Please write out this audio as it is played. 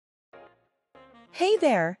Hey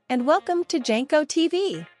there, and welcome to Janko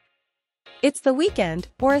TV. It's the weekend,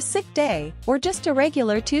 or a sick day, or just a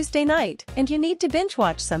regular Tuesday night, and you need to binge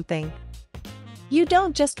watch something. You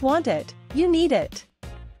don't just want it, you need it.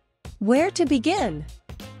 Where to begin?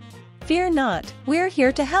 Fear not, we're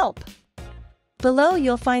here to help. Below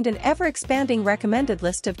you'll find an ever-expanding recommended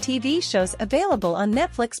list of TV shows available on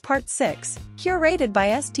Netflix Part 6, curated by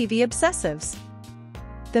STV obsessives.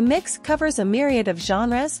 The mix covers a myriad of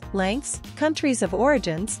genres, lengths, countries of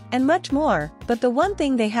origins, and much more, but the one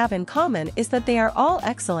thing they have in common is that they are all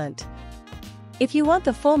excellent. If you want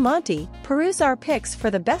the full Monty, peruse our picks for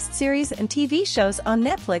the best series and TV shows on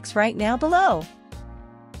Netflix right now below.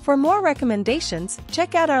 For more recommendations,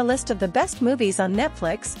 check out our list of the best movies on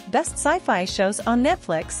Netflix, best sci-fi shows on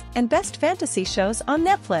Netflix, and best fantasy shows on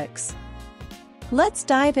Netflix. Let's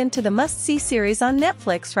dive into the must-see series on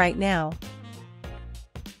Netflix right now.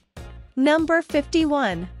 Number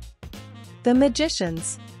 51. The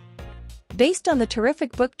Magicians. Based on the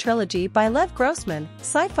terrific book trilogy by Lev Grossman,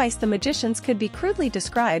 sci-fi's The Magicians could be crudely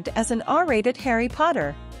described as an R-rated Harry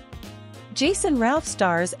Potter. Jason Ralph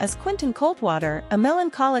stars as Quentin Coldwater, a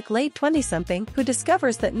melancholic late 20-something who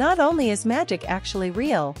discovers that not only is magic actually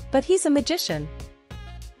real, but he's a magician.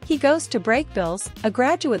 He goes to Breakbills, a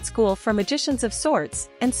graduate school for magicians of sorts,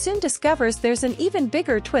 and soon discovers there's an even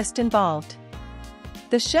bigger twist involved.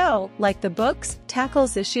 The show, like the books,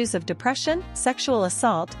 tackles issues of depression, sexual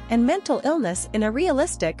assault, and mental illness in a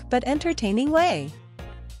realistic but entertaining way.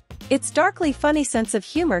 Its darkly funny sense of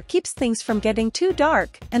humor keeps things from getting too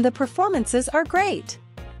dark, and the performances are great.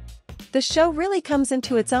 The show really comes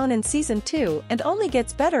into its own in Season 2 and only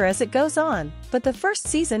gets better as it goes on, but the first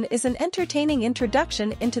season is an entertaining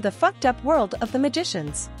introduction into the fucked-up world of the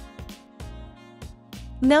magicians.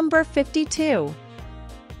 Number 52.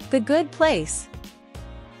 The Good Place.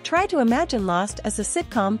 Try to imagine Lost as a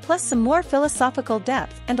sitcom plus some more philosophical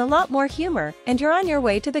depth and a lot more humor, and you're on your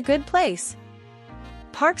way to the good place.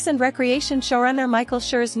 Parks and Recreation showrunner Michael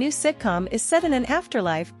Schur's new sitcom is set in an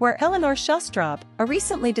afterlife where Eleanor Shellstrop, a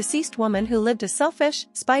recently deceased woman who lived a selfish,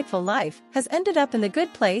 spiteful life, has ended up in the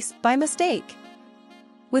good place by mistake.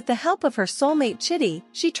 With the help of her soulmate Chitty,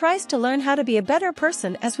 she tries to learn how to be a better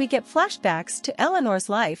person as we get flashbacks to Eleanor's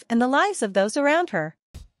life and the lives of those around her.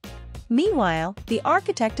 Meanwhile, the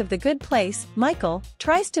architect of the good place, Michael,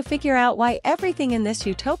 tries to figure out why everything in this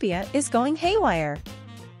utopia is going haywire.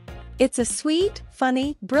 It's a sweet,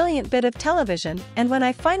 funny, brilliant bit of television, and when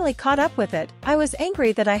I finally caught up with it, I was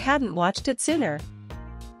angry that I hadn't watched it sooner.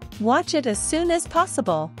 Watch it as soon as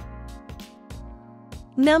possible.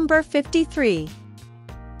 Number 53.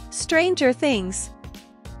 Stranger Things.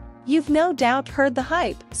 You've no doubt heard the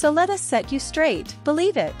hype, so let us set you straight,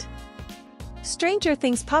 believe it. Stranger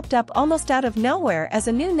Things popped up almost out of nowhere as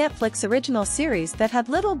a new Netflix original series that had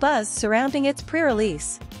little buzz surrounding its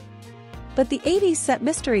pre-release. But the 80s set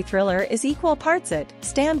mystery thriller is equal parts it,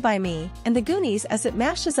 Stand By Me, and The Goonies as it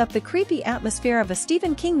mashes up the creepy atmosphere of a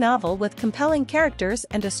Stephen King novel with compelling characters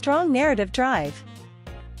and a strong narrative drive.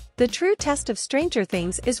 The true test of Stranger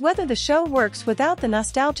Things is whether the show works without the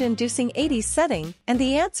nostalgia-inducing 80s setting, and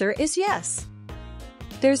the answer is yes.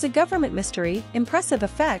 There's a government mystery, impressive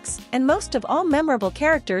effects, and most of all memorable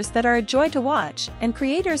characters that are a joy to watch, and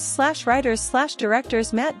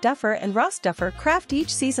creators/writers/directors Matt Duffer and Ross Duffer craft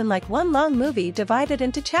each season like one long movie divided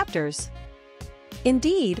into chapters.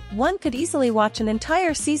 Indeed, one could easily watch an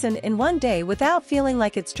entire season in one day without feeling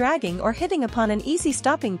like it's dragging or hitting upon an easy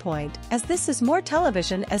stopping point, as this is more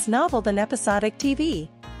television as novel than episodic TV.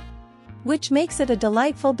 Which makes it a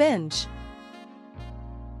delightful binge.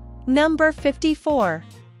 Number 54.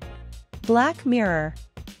 Black Mirror.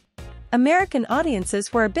 American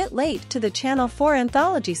audiences were a bit late to the Channel 4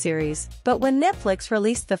 anthology series, but when Netflix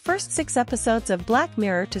released the first 6 episodes of Black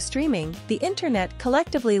Mirror to streaming, the internet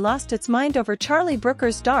collectively lost its mind over Charlie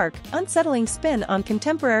Brooker's dark, unsettling spin on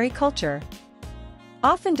contemporary culture.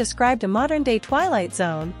 Often described a modern-day Twilight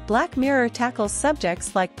Zone, Black Mirror tackles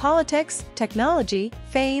subjects like politics, technology,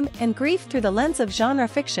 fame, and grief through the lens of genre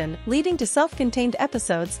fiction, leading to self-contained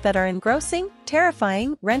episodes that are engrossing,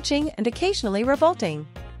 terrifying, wrenching, and occasionally revolting.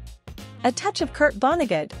 A touch of Kurt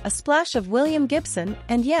Vonnegut, a splash of William Gibson,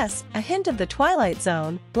 and yes, a hint of the Twilight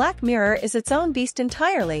Zone, Black Mirror is its own beast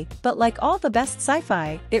entirely, but like all the best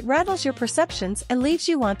sci-fi, it rattles your perceptions and leaves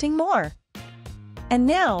you wanting more. And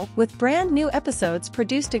now, with brand new episodes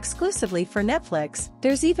produced exclusively for Netflix,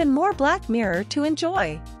 there's even more Black Mirror to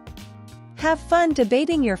enjoy. Have fun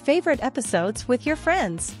debating your favorite episodes with your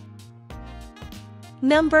friends.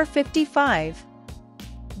 Number 55.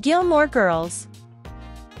 Gilmore Girls.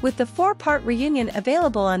 With the 4-part reunion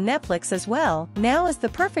available on Netflix as well, now is the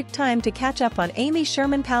perfect time to catch up on Amy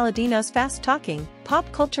Sherman Palladino's fast-talking,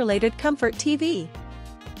 pop-culture-related comfort TV.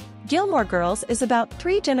 Gilmore Girls is about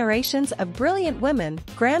 3 generations of brilliant women: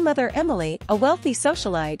 grandmother Emily, a wealthy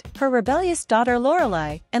socialite, her rebellious daughter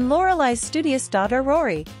Lorelai, and Lorelai's studious daughter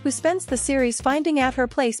Rory, who spends the series finding out her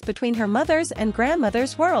place between her mother's and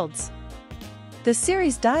grandmother's worlds. The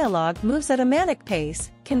series' dialogue moves at a manic pace,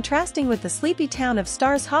 contrasting with the sleepy town of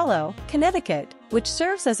Stars Hollow, Connecticut, which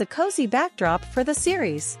serves as a cozy backdrop for the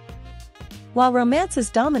series. While romances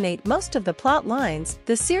dominate most of the plot lines,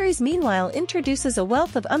 the series meanwhile introduces a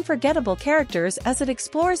wealth of unforgettable characters as it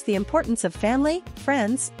explores the importance of family,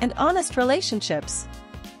 friends, and honest relationships.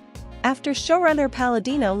 After showrunner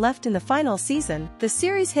Palladino left in the final season, the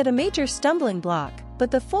series hit a major stumbling block,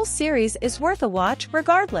 but the full series is worth a watch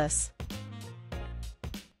regardless.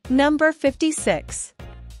 Number 56.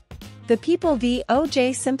 The People v.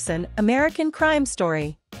 O.J. Simpson, American Crime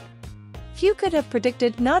Story. Few could have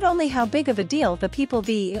predicted not only how big of a deal The People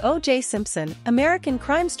v. O.J. Simpson, American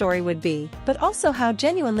Crime Story would be, but also how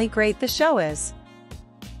genuinely great the show is.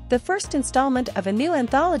 The first installment of a new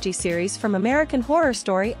anthology series from American Horror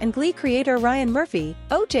Story and Glee creator Ryan Murphy,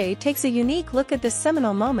 O.J. takes a unique look at this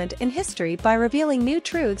seminal moment in history by revealing new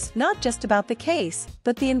truths not just about the case,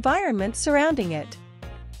 but the environment surrounding it.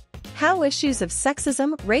 How issues of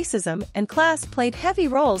sexism, racism, and class played heavy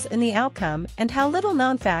roles in the outcome, and how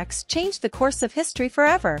little-known facts changed the course of history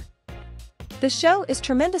forever. The show is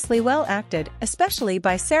tremendously well acted, especially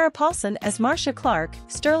by Sarah Paulson as Marcia Clark,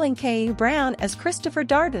 Sterling K. Brown as Christopher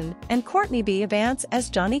Darden, and Courtney B. Vance as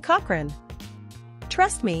Johnny Cochran.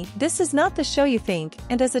 Trust me, this is not the show you think,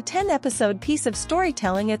 and as a 10-episode piece of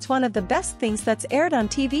storytelling, it's one of the best things that's aired on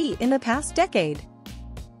TV in the past decade.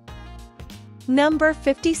 Number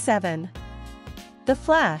 57. The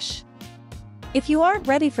Flash. If you aren't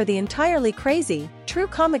ready for the entirely crazy, true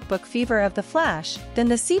comic book fever of The Flash, then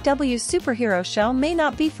the CW's superhero show may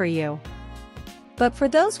not be for you. But for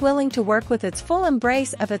those willing to work with its full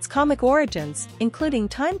embrace of its comic origins, including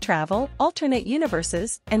time travel, alternate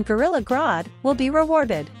universes, and Gorilla Grodd, will be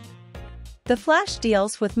rewarded. The Flash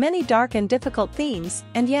deals with many dark and difficult themes,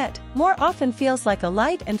 and yet, more often feels like a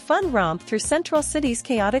light and fun romp through Central City's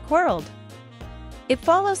chaotic world. It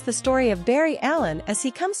follows the story of Barry Allen as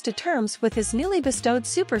he comes to terms with his newly bestowed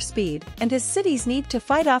super speed and his city's need to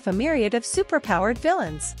fight off a myriad of superpowered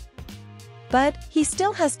villains. But he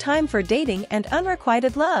still has time for dating and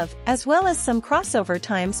unrequited love, as well as some crossover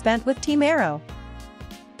time spent with Team Arrow.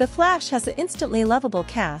 The Flash has an instantly lovable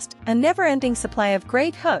cast, a never-ending supply of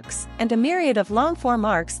great hooks, and a myriad of long-form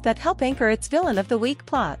arcs that help anchor its villain of the week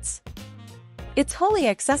plots. It's wholly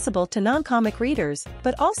accessible to non-comic readers,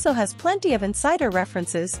 but also has plenty of insider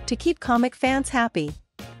references to keep comic fans happy.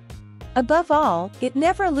 Above all, it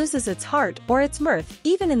never loses its heart or its mirth,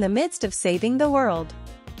 even in the midst of saving the world.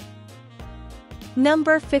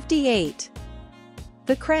 Number 58.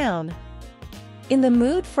 The Crown. In the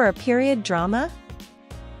mood for a period drama?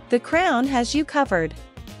 The Crown has you covered.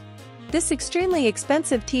 This extremely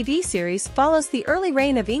expensive TV series follows the early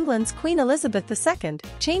reign of England's Queen Elizabeth II,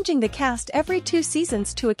 changing the cast every 2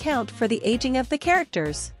 seasons to account for the aging of the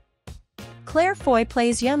characters. Claire Foy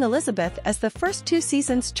plays young Elizabeth as the first 2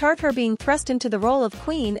 seasons chart her being thrust into the role of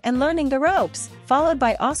Queen and learning the ropes, followed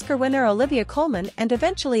by Oscar winner Olivia Colman and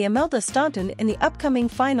eventually Imelda Staunton in the upcoming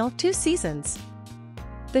final 2 seasons.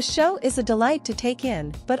 The show is a delight to take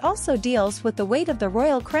in, but also deals with the weight of the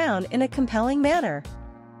royal crown in a compelling manner.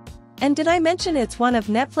 And did I mention it's one of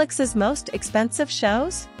Netflix's most expensive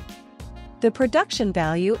shows? The production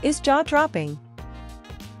value is jaw-dropping.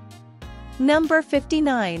 Number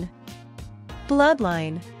 59.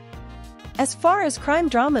 Bloodline. As far as crime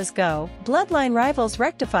dramas go, Bloodline rivals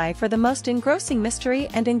Rectify for the most engrossing mystery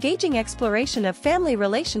and engaging exploration of family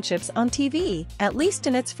relationships on TV, at least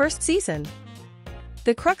in its first season.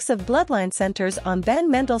 The crux of Bloodline centers on Ben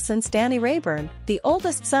Mendelsohn's Danny Rayburn, the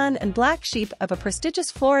oldest son and black sheep of a prestigious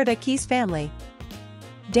Florida Keys family.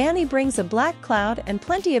 Danny brings a black cloud and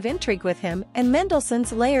plenty of intrigue with him, and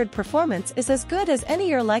Mendelsohn's layered performance is as good as any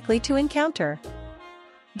you're likely to encounter.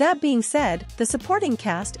 That being said, the supporting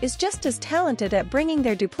cast is just as talented at bringing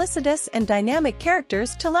their duplicitous and dynamic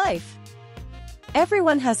characters to life.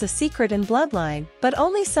 Everyone has a secret in Bloodline, but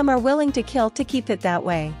only some are willing to kill to keep it that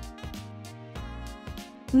way.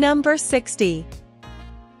 Number 60.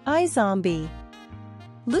 iZombie.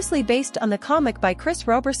 Loosely based on the comic by Chris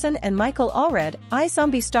Roberson and Michael Allred,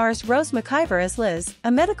 iZombie stars Rose McIver as Liz, a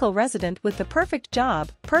medical resident with the perfect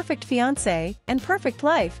job, perfect fiancé, and perfect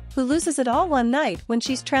life, who loses it all one night when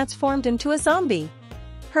she's transformed into a zombie.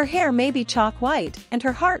 Her hair may be chalk white, and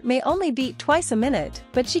her heart may only beat twice a minute,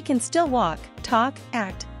 but she can still walk, talk,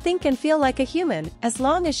 act, think and feel like a human, as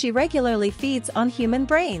long as she regularly feeds on human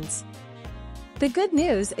brains. The good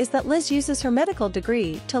news is that Liz uses her medical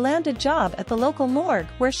degree to land a job at the local morgue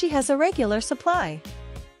where she has a regular supply.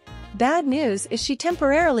 Bad news is she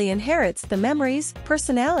temporarily inherits the memories,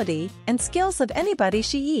 personality, and skills of anybody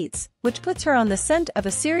she eats, which puts her on the scent of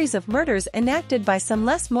a series of murders enacted by some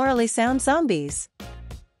less morally sound zombies.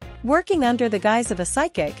 Working under the guise of a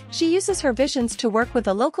psychic, she uses her visions to work with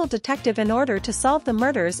a local detective in order to solve the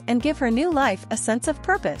murders and give her new life a sense of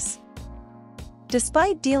purpose.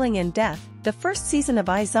 Despite dealing in death, the first season of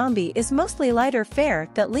iZombie is mostly lighter fare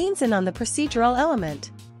that leans in on the procedural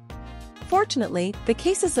element. Fortunately, the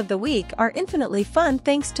cases of the week are infinitely fun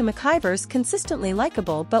thanks to McIver's consistently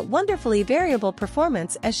likable but wonderfully variable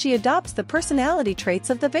performance as she adopts the personality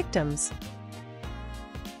traits of the victims.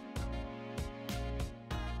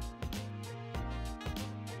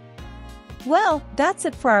 Well, that's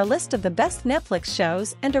it for our list of the best Netflix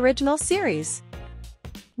shows and original series.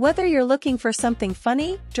 Whether you're looking for something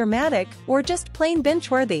funny, dramatic, or just plain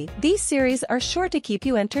binge-worthy, these series are sure to keep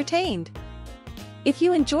you entertained. If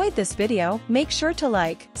you enjoyed this video, make sure to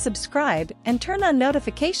like, subscribe, and turn on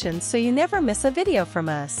notifications so you never miss a video from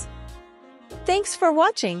us. Thanks for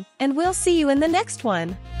watching, and we'll see you in the next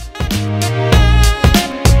one.